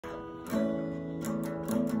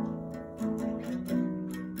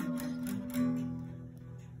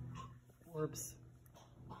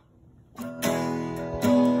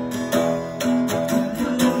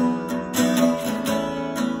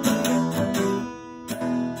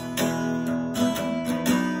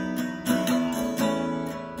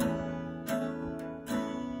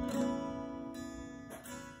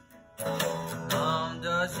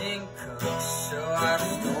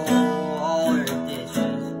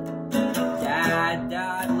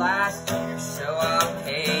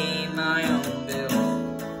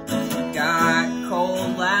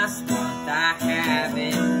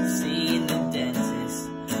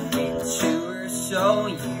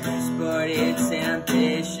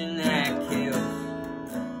ambition that kills.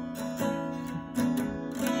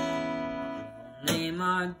 Name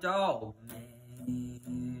our dog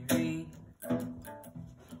Mary.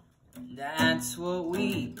 That's what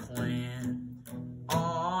we plan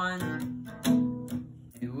on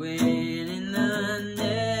doing in the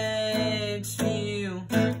next few.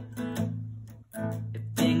 If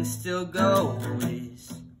things still go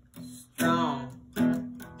as strong,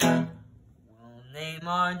 we'll name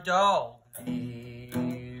our dog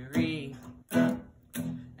Mary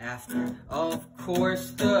after, of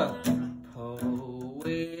course, the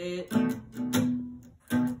poet. And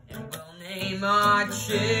we'll name our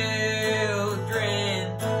children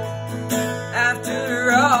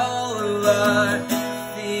after all of our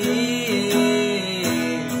fears.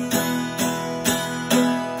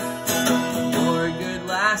 Your good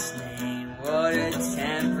last name, what a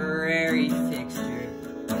temporary fixture.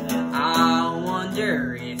 I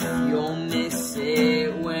wonder if you'll miss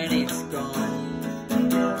it when it's gone.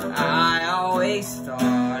 I always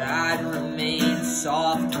thought I'd remain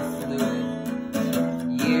soft and fluid.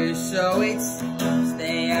 Years so it seems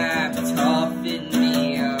they have toughened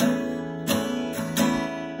me up.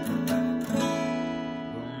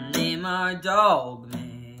 We'll name our dog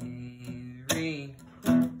Mary,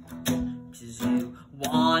 'cause you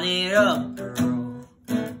wanted a girl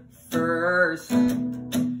first.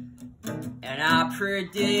 And I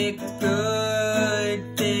predict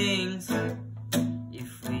good things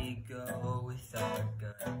if we go with our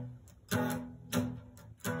gut.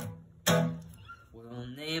 We'll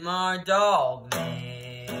name our dog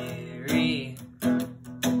Mary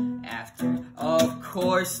after, of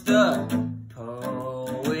course, the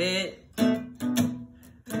poet.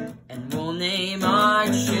 And we'll name our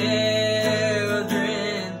children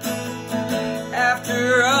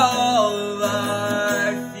after all of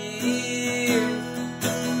our fears.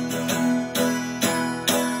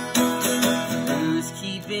 Who's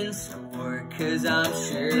keeping score? 'Cause I'm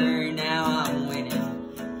sure now I'm winning.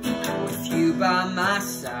 With you by my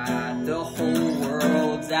side, the whole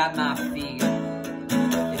world's at my feet.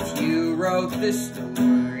 If you wrote the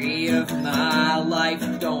story of my life,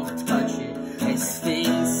 don't touch it. As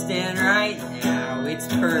things stand right now, it's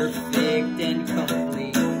perfect and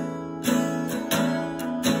complete.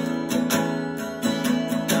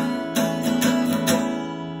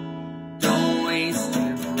 Don't waste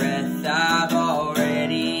your breath, I've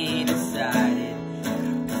already decided.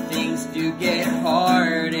 Things do get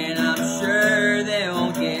hard, and I'm sure they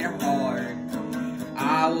won't get hard.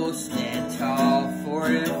 I will stand tall,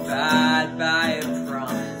 fortified by a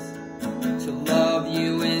promise to love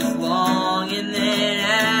you as long and then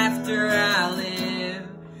after I live.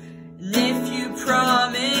 And if you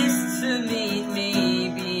promise to meet me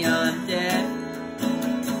beyond death,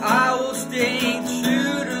 I will stay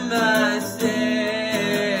true to myself.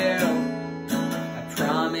 I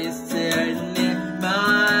promise to admit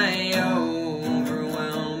my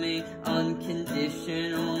overwhelming,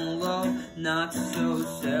 unconditional love, not so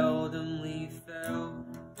seldomly felt.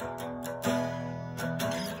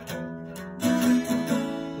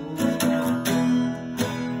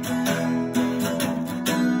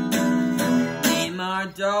 Name our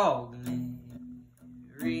dog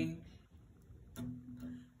Mary,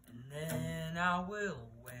 and then I will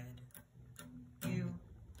wed you.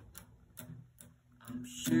 I'm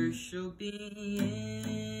sure she'll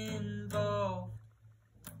be involved,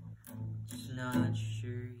 just not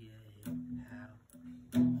sure yet how.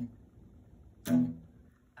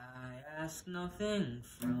 I ask nothing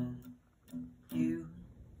from you,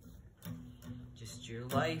 just your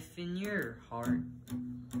life and your heart.